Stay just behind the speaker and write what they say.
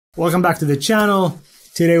Welcome back to the channel.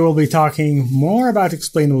 Today we'll be talking more about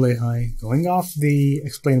Explainable AI, going off the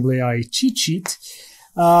Explainable AI cheat sheet,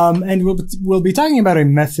 and we'll be talking about a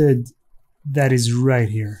method that is right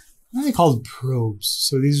here, called probes.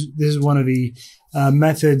 So this is one of the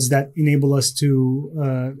methods that enable us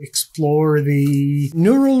to explore the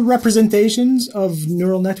neural representations of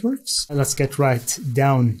neural networks. Let's get right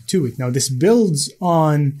down to it. Now this builds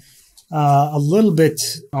on a little bit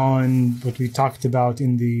on what we talked about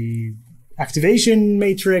in the activation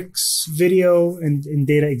matrix video and in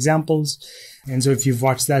data examples. And so if you've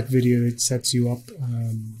watched that video, it sets you up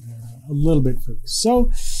a little bit for this.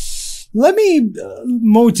 So let me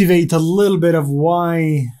motivate a little bit of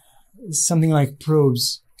why something like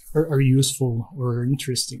probes are useful or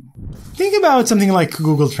interesting. Think about something like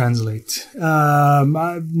Google Translate.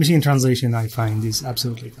 Machine translation, I find, is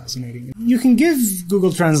absolutely fascinating. You can give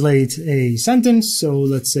Google Translate a sentence, so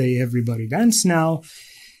let's say everybody dance now,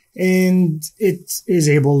 and it is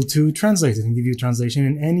able to translate it and give you translation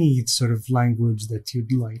in any sort of language that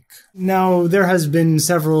you'd like. Now, there has been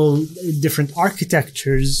several different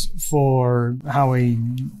architectures for how a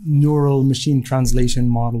neural machine translation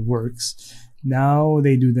model works. Now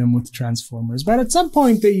they do them with transformers, but at some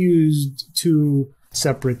point they used two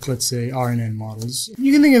separate, let's say, RNN models.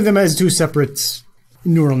 You can think of them as two separate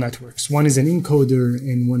neural networks. One is an encoder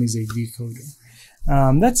and one is a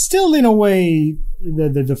decoder. That's still, in a way,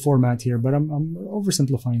 the format here, but I'm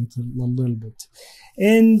oversimplifying it a little bit.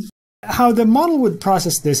 And how the model would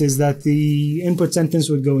process this is that the input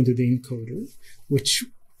sentence would go into the encoder, which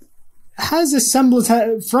has a semblance,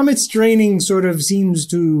 from its training, sort of seems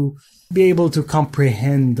to be able to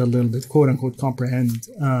comprehend a little bit, quote unquote, comprehend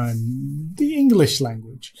the English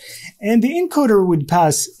language. And the encoder would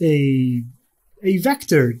pass a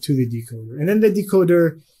vector to the decoder, and then the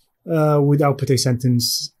decoder would output a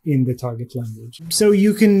sentence in the target language. So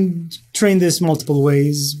you can train this multiple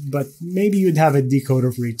ways, but maybe you'd have a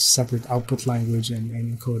decoder for each separate output language and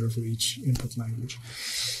an encoder for each input language.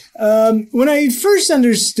 When I first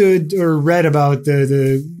understood or read about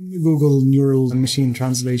the Google Neural Machine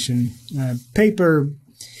Translation paper,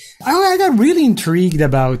 I got really intrigued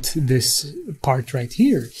about this part right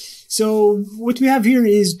here. So what we have here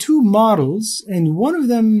is two models, and one of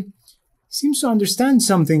them seems to understand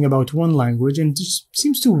something about one language and just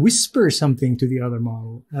seems to whisper something to the other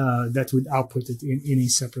model that would output it in a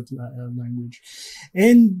separate language.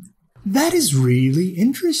 And that is really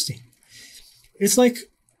interesting. It's like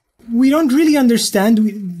we don't really understand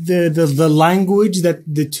the language that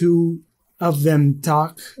the two of them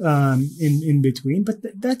talk in between, but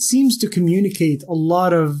that seems to communicate a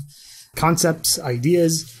lot of concepts,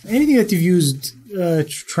 ideas, anything that you've used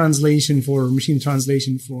translation for, machine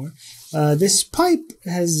translation for. This pipe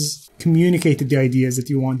has communicated the ideas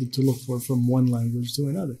that you wanted to look for from one language to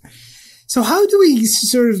another. So how do we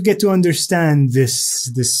sort of get to understand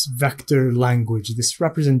this vector language, this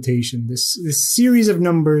representation, this series of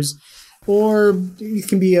numbers, or it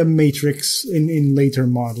can be a matrix in later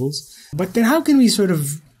models. But then how can we sort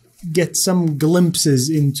of get some glimpses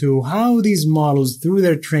into how these models, through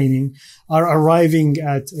their training, are arriving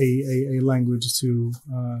at a language to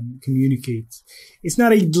communicate? It's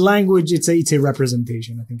not a language, it's a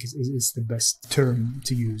representation, I think is the best term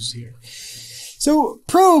to use here. So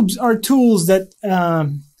probes are tools that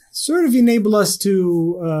sort of enable us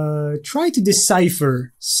to try to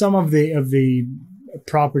decipher some of the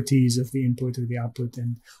properties of the input or the output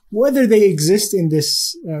and whether they exist in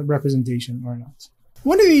this representation or not.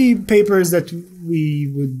 One of the papers that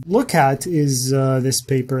we would look at is this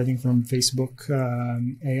paper, I think from Facebook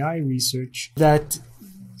AI research, that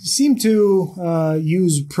seem to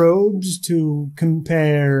use probes to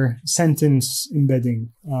compare sentence embedding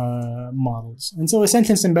models. And so a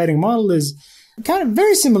sentence embedding model is kind of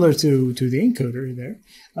very similar to the encoder there.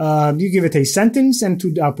 You give it a sentence and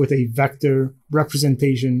to output a vector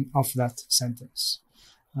representation of that sentence.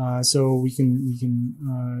 So we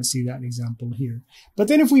can see that example here. But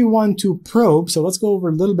then if we want to probe, so let's go over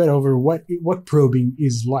a little bit over what probing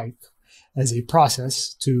is like as a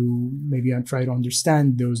process to maybe try to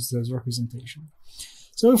understand those representations.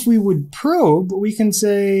 So if we would probe, we can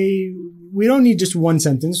say we don't need just one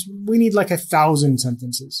sentence. We need like 1,000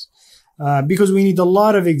 sentences because we need a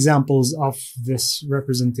lot of examples of this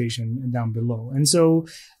representation down below. And so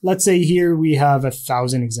let's say here we have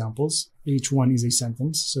 1,000 examples. Each one is a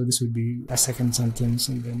sentence. So this would be a second sentence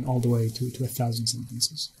and then all the way to 1,000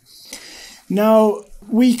 sentences. Now,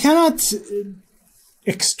 we cannot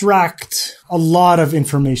extract a lot of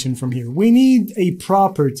information from here. We need a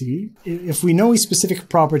property. If we know a specific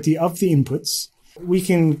property of the inputs, we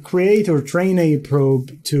can create or train a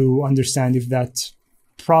probe to understand if that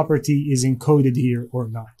property is encoded here or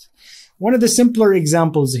not. One of the simpler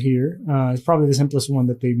examples here, probably the simplest one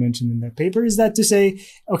that they mentioned in that paper, is that to say,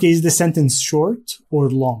 okay, is the sentence short or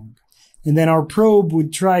long? And then our probe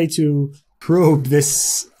would try to probe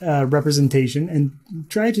this representation and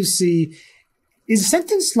try to see, is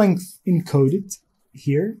sentence length encoded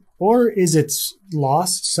here, or is it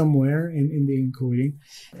lost somewhere in the encoding?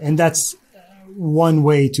 And that's one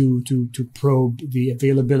way to probe the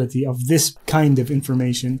availability of this kind of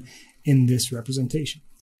information in this representation.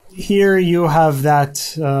 Here you have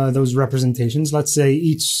that those representations. Let's say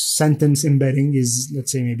each sentence embedding is,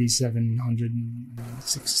 let's say, maybe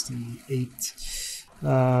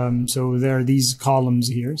 768. So there are these columns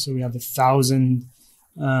here. So we have 1,000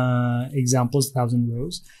 examples, 1,000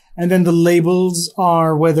 rows. And then the labels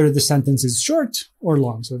are whether the sentence is short or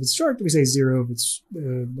long. So if it's short, we say 0. If it's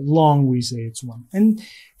long, we say it's 1. And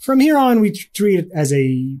from here on, we treat it as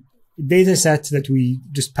a data set that we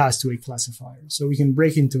just pass to a classifier. So we can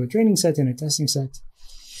break into a training set and a testing set.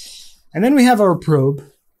 And then we have our probe.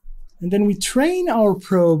 And then we train our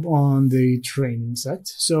probe on the training set.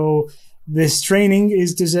 So this training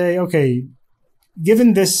is to say, okay,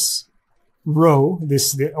 given this row,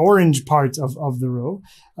 the orange part of the row,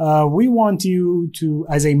 we want you to,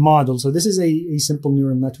 as a model, so this is a simple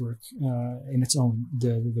neural network in its own,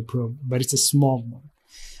 the probe, but it's a small one.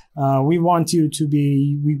 We want you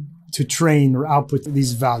to train or output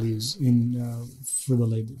these values for the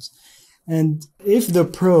labels. And if the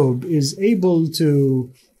probe is able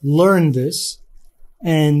to learn this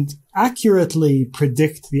and accurately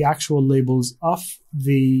predict the actual labels of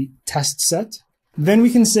the test set, then we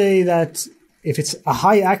can say that if it's a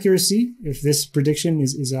high accuracy, if this prediction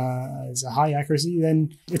is a high accuracy,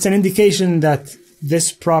 then it's an indication that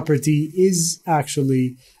this property is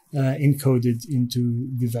actually encoded into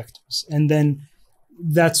the vectors. And then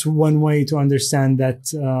that's one way to understand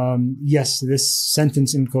that, yes, this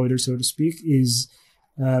sentence encoder, so to speak, is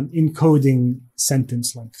encoding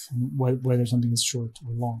sentence length, whether something is short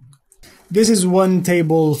or long. This is one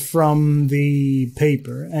table from the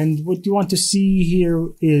paper. And what you want to see here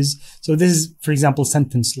is, so this is, for example,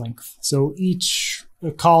 sentence length. So each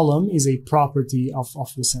column is a property of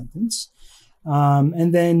the sentence.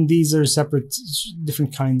 And then these are separate,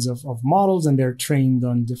 different kinds of models, and they're trained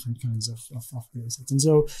on different kinds of data sets. And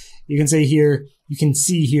so you can say here, you can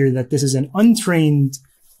see here that this is an untrained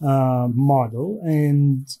model,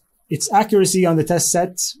 and its accuracy on the test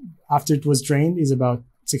set after it was trained is about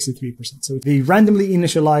 63%. So the randomly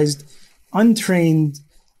initialized, untrained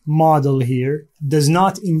model here does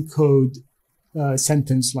not encode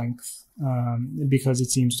sentence length because it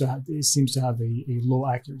seems to have a low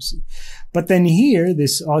accuracy. But then here,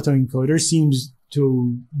 this autoencoder seems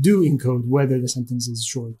to do encode whether the sentence is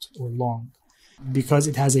short or long because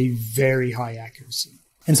it has a very high accuracy.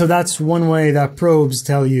 And so that's one way that probes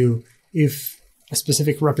tell you if a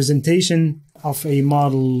specific representation of a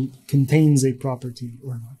model contains a property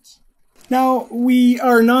or not. Now, we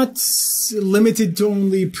are not limited to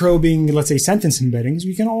only probing, let's say, sentence embeddings.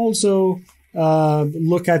 We can also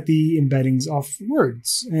look at the embeddings of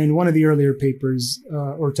words. And one of the earlier papers,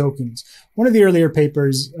 or tokens, one of the earlier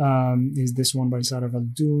papers is this one by Sara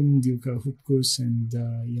Valdoun, Dilka Hupkus, and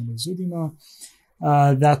Yele Zudima,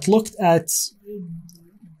 that looked at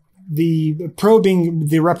the probing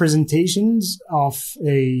the representations of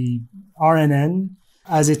a RNN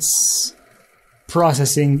as it's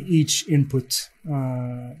processing each input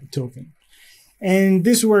token. And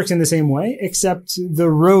this works in the same way, except the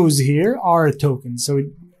rows here are tokens. So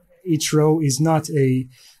each row is not a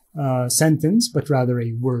sentence, but rather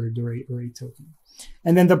a word or a token.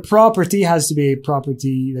 And then the property has to be a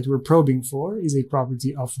property that we're probing for, is a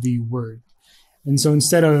property of the word. And so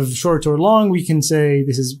instead of short or long, we can say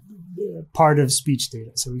this is part of speech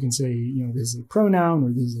data. So we can say, this is a pronoun,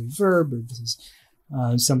 or this is a verb, or this is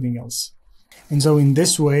something else. And so in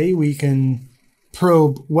this way, we can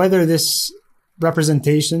probe whether this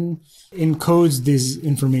representation encodes this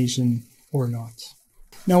information or not.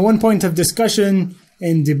 Now, one point of discussion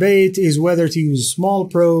and debate is whether to use small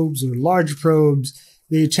probes or large probes.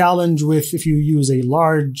 The challenge with if you use a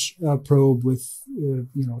large probe with a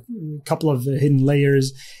couple of hidden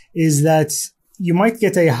layers is that you might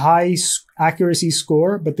get a high accuracy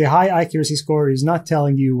score, but the high accuracy score is not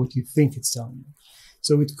telling you what you think it's telling you.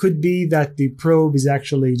 So it could be that the probe is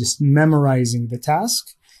actually just memorizing the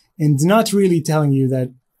task and not really telling you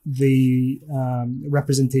that the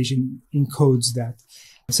representation encodes that.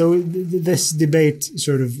 So this debate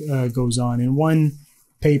sort of goes on. In one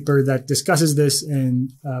paper that discusses this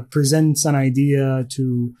and presents an idea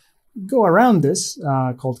to go around this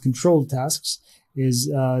called controlled tasks, is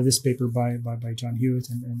this paper by John Hewitt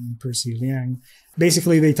and Percy Liang.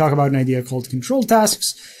 Basically, they talk about an idea called control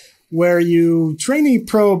tasks, where you train a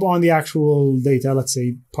probe on the actual data, let's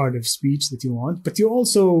say part of speech that you want, but you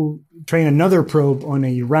also train another probe on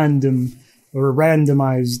a random or a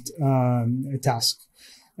randomized task.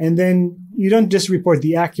 And then you don't just report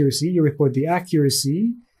the accuracy, you report the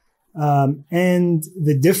accuracy and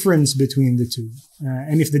the difference between the two.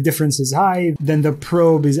 And if the difference is high, then the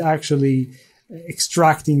probe is actually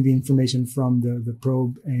extracting the information from the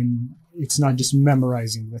probe, and it's not just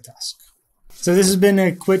memorizing the task. So this has been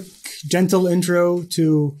a quick, gentle intro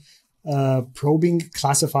to probing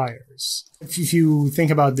classifiers. If you think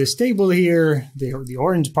about this table here, the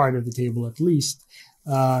orange part of the table at least,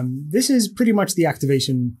 this is pretty much the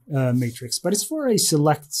activation matrix, but it's for a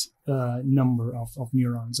select number of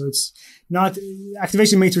neurons. So it's not,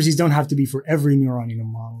 activation matrices don't have to be for every neuron in a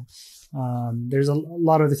model. There's a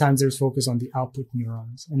lot of the times there's focus on the output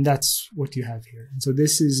neurons, and that's what you have here. And so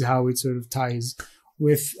this is how it sort of ties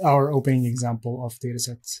with our opening example of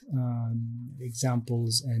dataset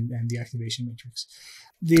examples and the activation matrix.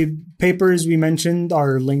 The papers we mentioned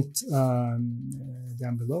are linked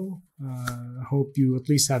down below. I hope you at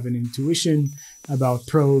least have an intuition about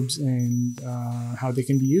probes and how they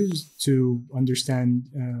can be used to understand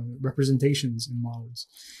representations in models.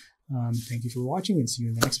 Thank you for watching, and see you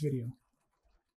in the next video.